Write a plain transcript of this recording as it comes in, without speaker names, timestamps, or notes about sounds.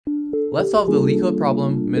Let's solve the Leetcode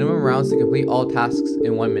problem, minimum rounds to complete all tasks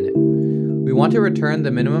in 1 minute. We want to return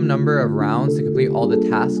the minimum number of rounds to complete all the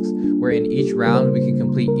tasks, where in each round we can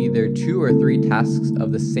complete either 2 or 3 tasks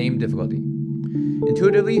of the same difficulty.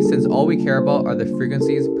 Intuitively, since all we care about are the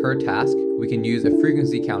frequencies per task, we can use a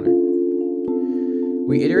frequency counter.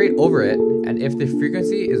 We iterate over it, and if the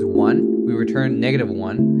frequency is 1, we return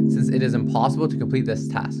 -1, since it is impossible to complete this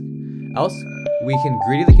task. Else, we can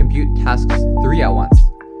greedily compute tasks 3 at once.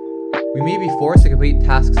 We may be forced to complete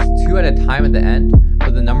tasks 2 at a time at the end,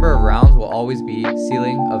 but the number of rounds will always be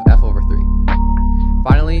ceiling of f over 3.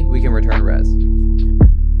 Finally, we can return res.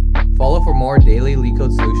 Follow for more daily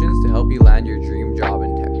Leetcode solutions to help you land your dream job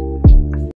in tech.